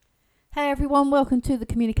Hey everyone, welcome to the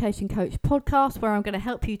Communication Coach podcast, where I'm going to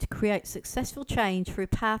help you to create successful change through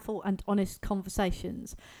powerful and honest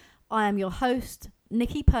conversations. I am your host,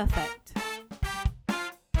 Nicky Perfect.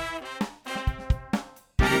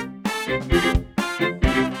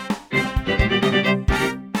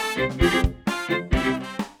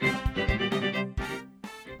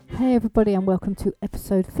 Hey everybody, and welcome to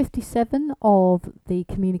episode 57 of the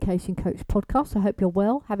Communication Coach podcast. I hope you're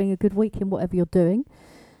well, having a good week in whatever you're doing.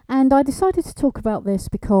 And I decided to talk about this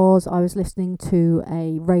because I was listening to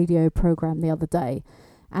a radio programme the other day,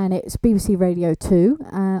 and it's BBC Radio 2.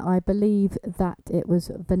 I believe that it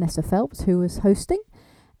was Vanessa Phelps who was hosting,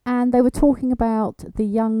 and they were talking about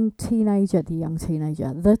the teenager,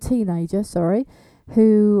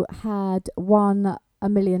 who had won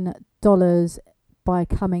 $1 million by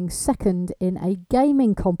coming second in a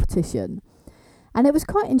gaming competition. And it was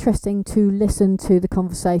quite interesting to listen to the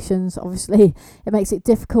conversations. Obviously, it makes it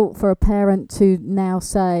difficult for a parent to now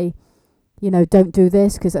say, don't do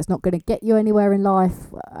this because that's not going to get you anywhere in life.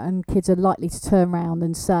 And kids are likely to turn around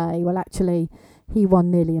and say, well, actually, he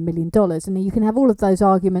won nearly $1 million. And you can have all of those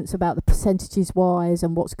arguments about the percentages wise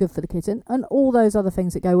and what's good for the kids and all those other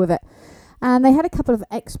things that go with it. And they had a couple of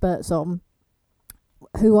experts on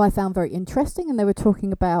who I found very interesting, and they were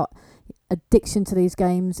talking about addiction to these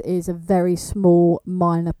games is a very small,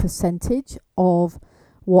 minor percentage of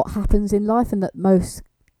what happens in life, and that most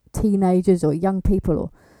teenagers or young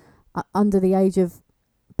people or under the age of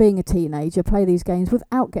being a teenager play these games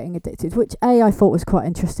without getting addicted, which I thought was quite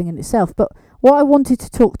interesting in itself. But what I wanted to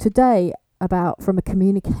talk today about from a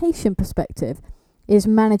communication perspective is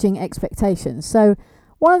managing expectations. So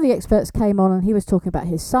one of the experts came on and he was talking about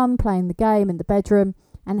his son playing the game in the bedroom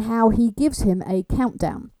and how he gives him a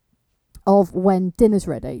countdown of when dinner's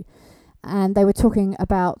ready. And they were talking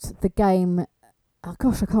about the game. Oh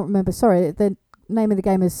gosh, I can't remember. Sorry, the name of the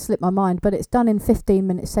game has slipped my mind, but it's done in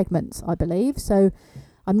 15-minute segments, I believe. So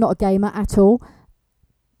I'm not a gamer at all,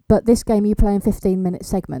 but this game you play in 15-minute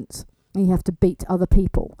segments and you have to beat other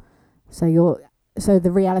people. So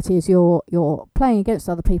the reality is you're playing against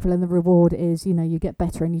other people, and the reward is, you get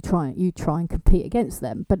better and you try and compete against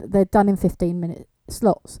them. But they're done in 15-minute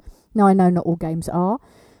slots. Now, I know not all games are,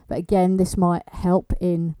 but again, this might help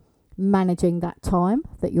in managing that time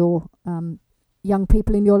that your young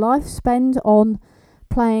people in your life spend on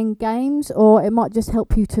playing games, or it might just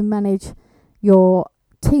help you to manage your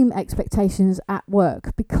team expectations at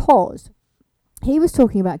work, because he was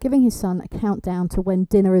talking about giving his son a countdown to when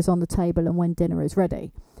dinner is on the table and when dinner is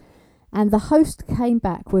ready. And the host came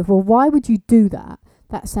back with, well, why would you do that?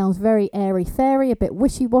 That sounds very airy-fairy, a bit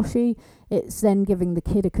wishy-washy. It's then giving the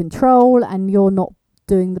kid a control, and you're not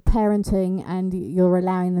doing the parenting, and you're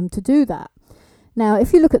allowing them to do that. Now,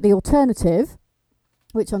 if you look at the alternative,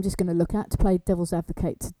 which I'm just going to look at to play devil's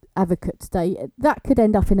advocate today, that could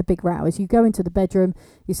end up in a big row. As you go into the bedroom,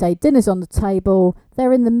 you say dinner's on the table,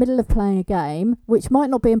 they're in the middle of playing a game, which might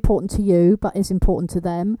not be important to you, but is important to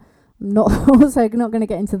them. I'm not going to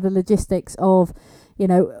get into the logistics of,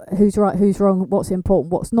 who's right, who's wrong, what's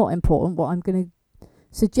important, what's not important. What I'm going to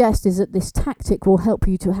suggest is that this tactic will help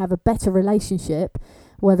you to have a better relationship,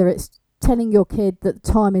 whether it's telling your kid that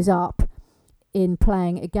the time is up in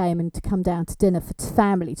playing a game and to come down to dinner for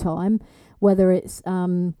family time, whether it's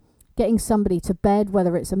getting somebody to bed,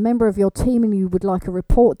 whether it's a member of your team and you would like a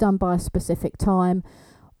report done by a specific time,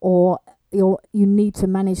 or you need to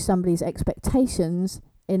manage somebody's expectations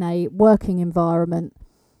in a working environment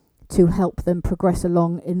to help them progress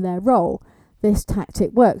along in their role. This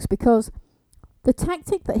tactic works because the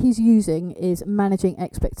tactic that he's using is managing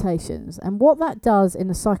expectations. And what that does in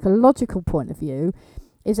a psychological point of view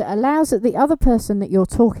is it allows the other person that you're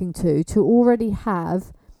talking to already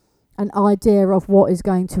have an idea of what is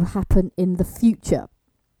going to happen in the future,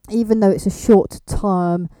 even though it's a short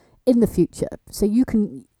term in the future. So you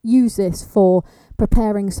can use this for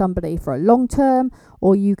preparing somebody for a long term,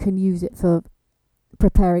 or you can use it for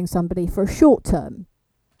preparing somebody for a short term.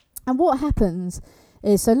 And what happens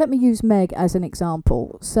is, so let me use Meg as an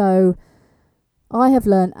example. So I have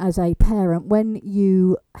learned as a parent, when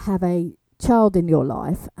you have a child in your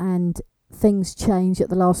life and things change at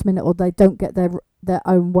the last minute, or they don't get their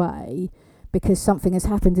own way because something has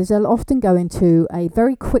happened, is they'll often go into a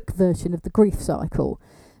very quick version of the grief cycle.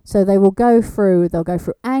 So they'll go through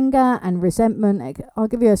anger and resentment. I'll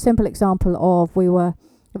give you a simple example of, it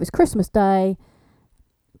was Christmas Day,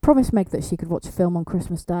 promised Meg that she could watch a film on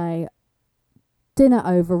Christmas Day, dinner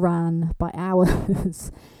overran by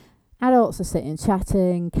hours, adults are sitting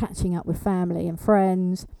chatting, catching up with family and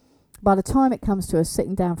friends. By the time it comes to us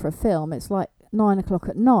sitting down for a film, it's like 9 o'clock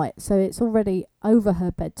at night, so it's already over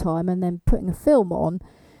her bedtime, and then putting a film on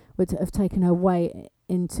would have taken her way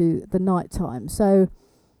into the night time. So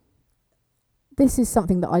this is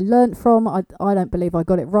something that I learnt from. I don't believe I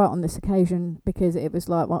got it right on this occasion, because it was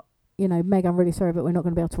like, well, Meg, I'm really sorry, but we're not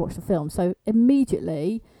going to be able to watch the film. So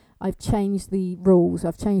immediately I've changed the rules,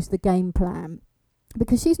 I've changed the game plan,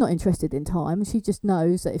 because she's not interested in time. She just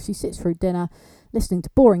knows that if she sits through dinner listening to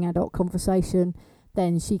boring adult conversation,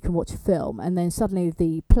 then she can watch a film, and then suddenly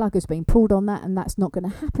the plug has been pulled on that, and that's not going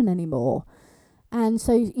to happen anymore. And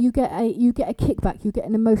so you get a kickback, you get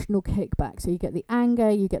an emotional kickback. So you get the anger,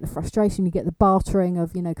 you get the frustration, you get the bartering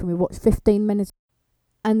of, can we watch 15 minutes?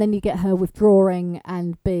 And then you get her withdrawing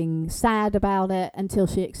and being sad about it until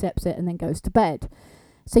she accepts it and then goes to bed.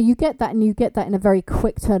 So you get that, and you get that in a very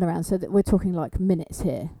quick turnaround, so that we're talking like minutes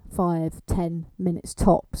here, 5-10 minutes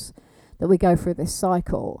tops, that we go through this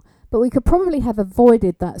cycle. But we could probably have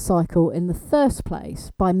avoided that cycle in the first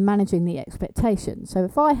place by managing the expectation. So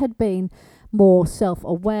if I had been more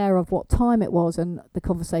self-aware of what time it was and the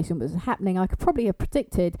conversation was happening, I could probably have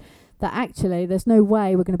predicted that actually there's no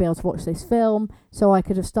way we're going to be able to watch this film, so I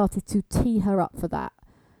could have started to tee her up for that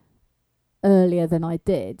earlier than I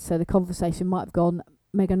did. So the conversation might have gone,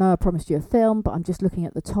 Meg, I know I promised you a film, but I'm just looking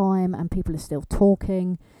at the time and people are still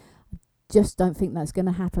talking. Just don't think that's going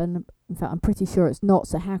to happen. In fact, I'm pretty sure it's not,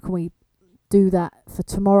 so how can we do that for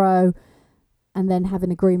tomorrow and then have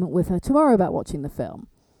an agreement with her tomorrow about watching the film?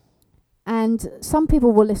 And some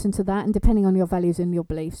people will listen to that, and depending on your values and your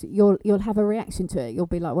beliefs, you'll have a reaction to it. You'll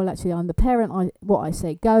be like, well, actually, I'm the parent, what I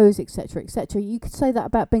say goes, etc., etc. You could say that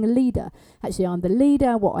about being a leader. Actually, I'm the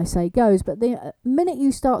leader, what I say goes. But the minute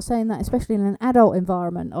you start saying that, especially in an adult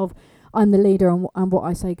environment of I'm the leader and what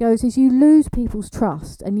I say goes, is you lose people's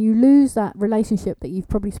trust, and you lose that relationship that you've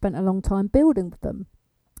probably spent a long time building with them.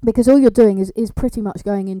 Because all you're doing is pretty much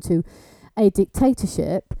going into a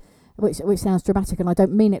dictatorship, which sounds dramatic, and I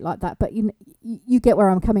don't mean it like that, but you get where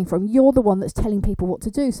I'm coming from. You're the one that's telling people what to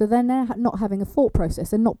do, so they're now not having a thought process,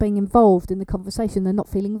 they're not being involved in the conversation, they're not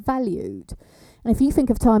feeling valued. And if you think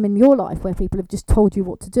of time in your life where people have just told you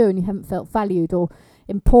what to do and you haven't felt valued or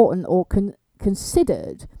important or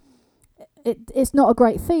considered, it's not a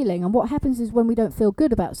great feeling. And what happens is when we don't feel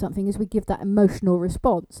good about something is we give that emotional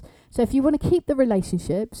response. So if you want to keep the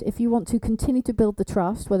relationships, if you want to continue to build the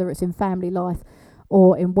trust, whether it's in family life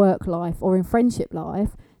or in work life or in friendship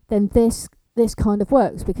life, then this kind of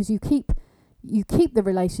works, because you keep the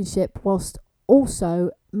relationship whilst also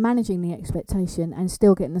managing the expectation and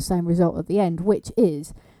still getting the same result at the end, which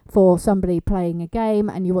is, for somebody playing a game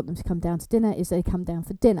and you want them to come down to dinner, is they come down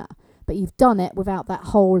for dinner. But you've done it without that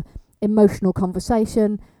whole emotional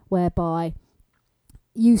conversation whereby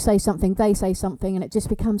you say something, they say something, and it just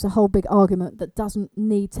becomes a whole big argument that doesn't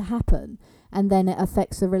need to happen, and then it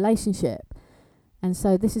affects the relationship. And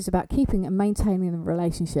so this is about keeping and maintaining the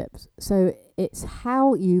relationships. So it's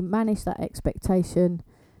how you manage that expectation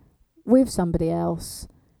with somebody else,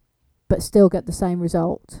 but still get the same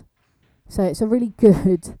result. So it's a really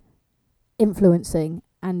good influencing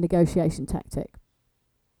and negotiation tactic.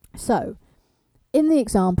 So in the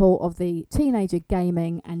example of the teenager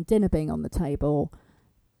gaming and dinner being on the table,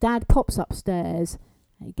 Dad pops upstairs,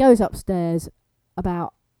 and he goes upstairs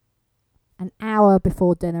about an hour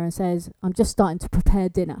before dinner and says, I'm just starting to prepare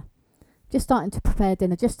dinner. Just to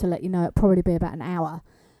let you know, it'll probably be about an hour.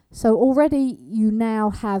 So already you now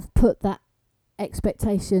have put that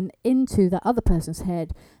expectation into that other person's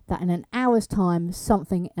head that in an hour's time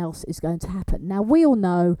something else is going to happen. Now we all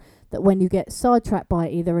know that when you get sidetracked by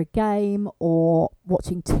either a game or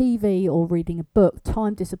watching TV or reading a book,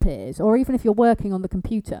 time disappears. Or even if you're working on the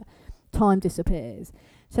computer, time disappears.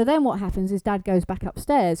 So then what happens is Dad goes back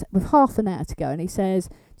upstairs with half an hour to go, and he says,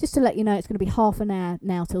 just to let you know, it's going to be half an hour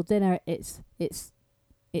now till dinner. It's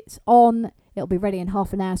on. It'll be ready in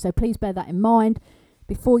half an hour, so please bear that in mind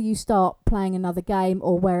before you start playing another game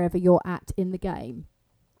or wherever you're at in the game.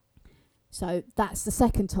 So that's the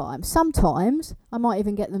second time. Sometimes I might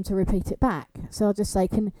even get them to repeat it back. So I'll just say,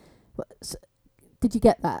 did you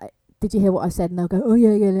get that? Did you hear what I said? And they'll go, oh yeah,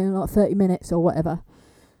 in like 30 minutes or whatever.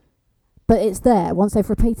 But it's there. Once they've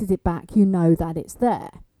repeated it back, you know that it's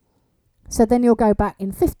there. So then you'll go back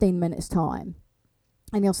in 15 minutes time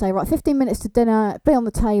and you'll say, right, 15 minutes to dinner, be on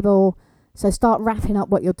the table. So start wrapping up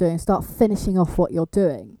what you're doing, start finishing off what you're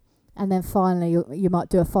doing. And then finally you might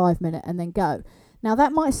do a 5 minute and then go. Now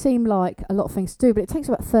that might seem like a lot of things to do, but it takes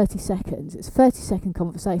about 30 seconds. It's a 30-second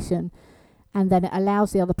conversation, and then it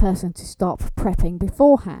allows the other person to start prepping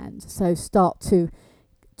beforehand. So start to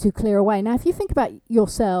clear away. Now if you think about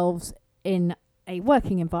yourselves in a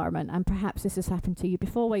working environment, and perhaps this has happened to you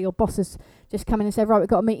before where your boss has just come in and said, right, we've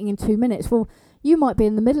got a meeting in 2 minutes. Well, you might be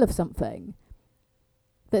in the middle of something.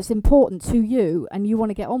 that's important to you and you want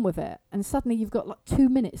to get on with it, and suddenly you've got like 2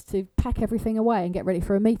 minutes to pack everything away and get ready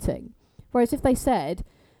for a meeting. Whereas if they said,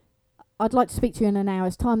 I'd like to speak to you in an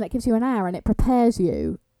hour's time, that gives you an hour and it prepares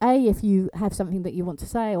you. If you have something that you want to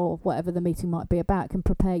say or whatever the meeting might be about, can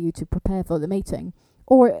prepare you to prepare for the meeting.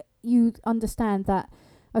 Or you understand that,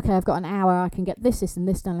 okay, I've got an hour, I can get this and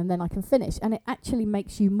this done, and then I can finish. And it actually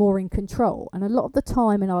makes you more in control. And a lot of the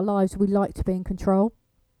time in our lives, we like to be in control.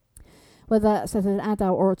 Whether that's as an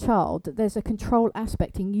adult or a child, there's a control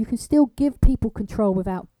aspect, and you can still give people control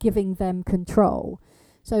without giving them control.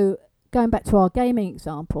 So going back to our gaming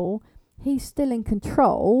example, he's still in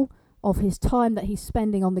control of his time that he's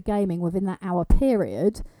spending on the gaming within that hour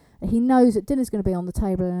period. He knows that dinner's going to be on the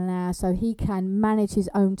table in an hour, so he can manage his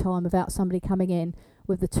own time without somebody coming in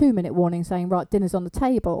with the 2-minute warning saying, right, dinner's on the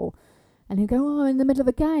table. And he'll go, I'm in the middle of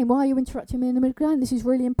a game. Why are you interrupting me in the middle of a game? This is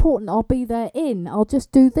really important. I'll be there I'll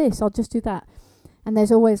just do this. I'll just do that. And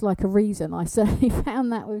there's always like a reason. I certainly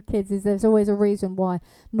found that with kids, is there's always a reason why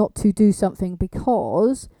not to do something,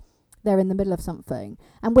 because they're in the middle of something.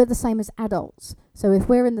 And we're the same as adults. So if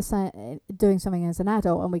we're in the doing something as an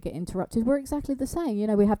adult and we get interrupted, we're exactly the same. You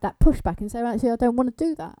know, we have that pushback and say, well, actually, I don't want to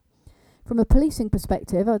do that. From a policing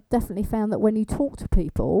perspective, I've definitely found that when you talk to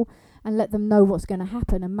people and let them know what's going to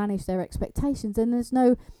happen and manage their expectations, then there's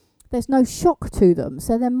no shock to them.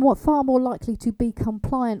 So they're far more likely to be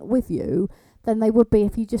compliant with you than they would be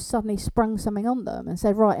if you just suddenly sprung something on them and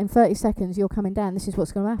said, right, in 30 seconds, you're coming down. This is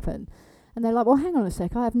what's going to happen. And they're like, well, hang on a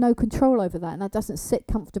sec, I have no control over that, and that doesn't sit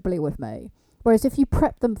comfortably with me. Whereas if you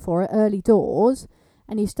prep them for it early doors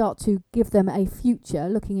and you start to give them a future,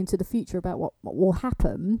 looking into the future about what will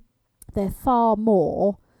happen, they're far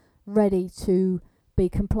more ready to be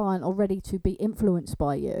compliant or ready to be influenced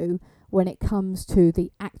by you when it comes to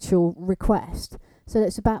the actual request. So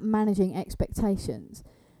it's about managing expectations.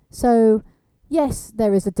 So yes,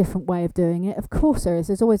 there is a different way of doing it. Of course there is.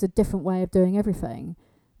 There's always a different way of doing everything.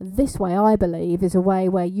 This way, I believe, is a way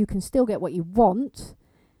where you can still get what you want,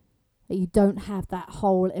 but you don't have that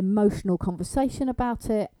whole emotional conversation about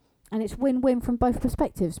it, and it's win-win from both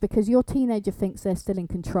perspectives, because your teenager thinks they're still in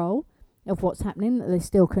control of what's happening, that they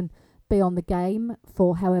still can be on the game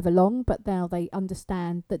for however long, but now they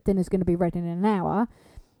understand that dinner's going to be ready in an hour.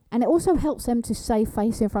 And it also helps them to save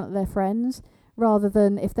face in front of their friends, rather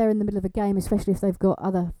than if they're in the middle of a game, especially if they've got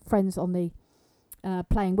other friends on the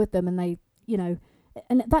playing with them, and they, you know,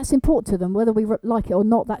 and that's important to them, whether we like it or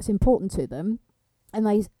not, that's important to them. And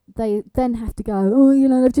they then have to go, oh, you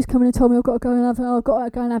know, they've just come in and told me I've got to go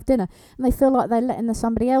and have dinner. And they feel like they're letting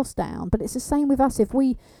somebody else down. But it's the same with us if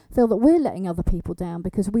we feel that we're letting other people down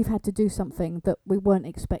because we've had to do something that we weren't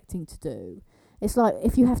expecting to do. It's like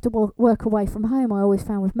if you have to work away from home, I always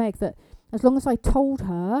found with Meg that as long as I told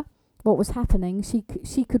her what was happening,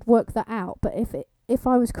 she could work that out. But if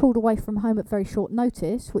I was called away from home at very short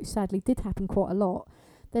notice, which sadly did happen quite a lot,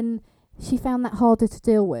 then she found that harder to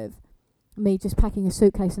deal with. Me just packing a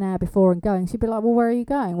suitcase an hour before and going, she'd be like, well, where are you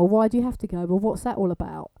going? Well, why do you have to go? Well, what's that all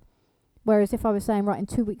about? Whereas if I was saying, right, in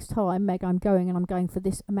 2 weeks' time, Meg, I'm going and I'm going for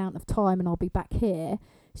this amount of time and I'll be back here,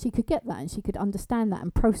 she could get that and she could understand that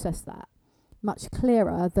and process that much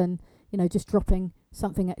clearer than, you know, just dropping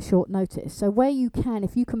something at short notice. So where you can,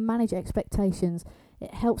 if you can manage expectations,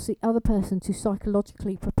 it helps the other person to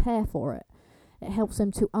psychologically prepare for it. It helps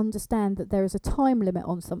them to understand that there is a time limit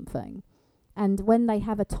on something. And when they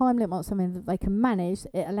have a time limit on something that they can manage,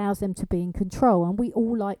 it allows them to be in control. And we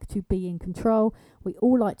all like to be in control. We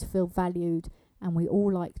all like to feel valued. And we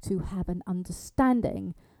all like to have an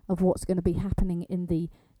understanding of what's going to be happening in the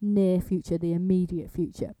near future, the immediate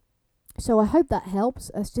future. So I hope that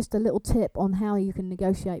helps. That's just a little tip on how you can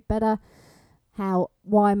negotiate better,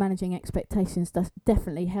 why managing expectations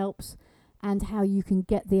definitely helps, and how you can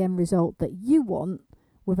get the end result that you want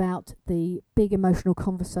without the big emotional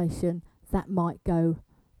conversation that might go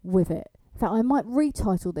with it. In fact, I might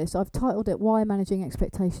retitle this. I've titled it Why Managing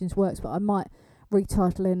Expectations Works, but I might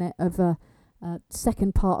retitle in it of a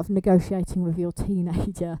second part of negotiating with your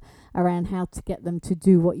teenager around how to get them to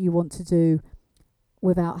do what you want to do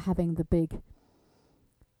without having the big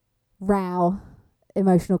row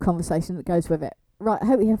emotional conversation that goes with it. Right, I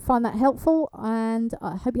hope you find that helpful, and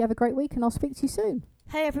I hope you have a great week, and I'll speak to you soon.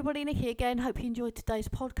 Hey everybody, Nicky again. Hope you enjoyed today's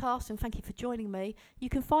podcast and thank you for joining me. You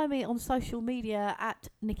can find me on social media at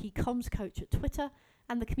Nicky Comms Coach at Twitter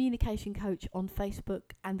and The Communication Coach on Facebook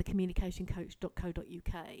and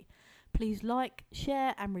thecommunicationcoach.co.uk. Please like,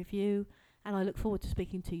 share and review, and I look forward to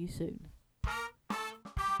speaking to you soon.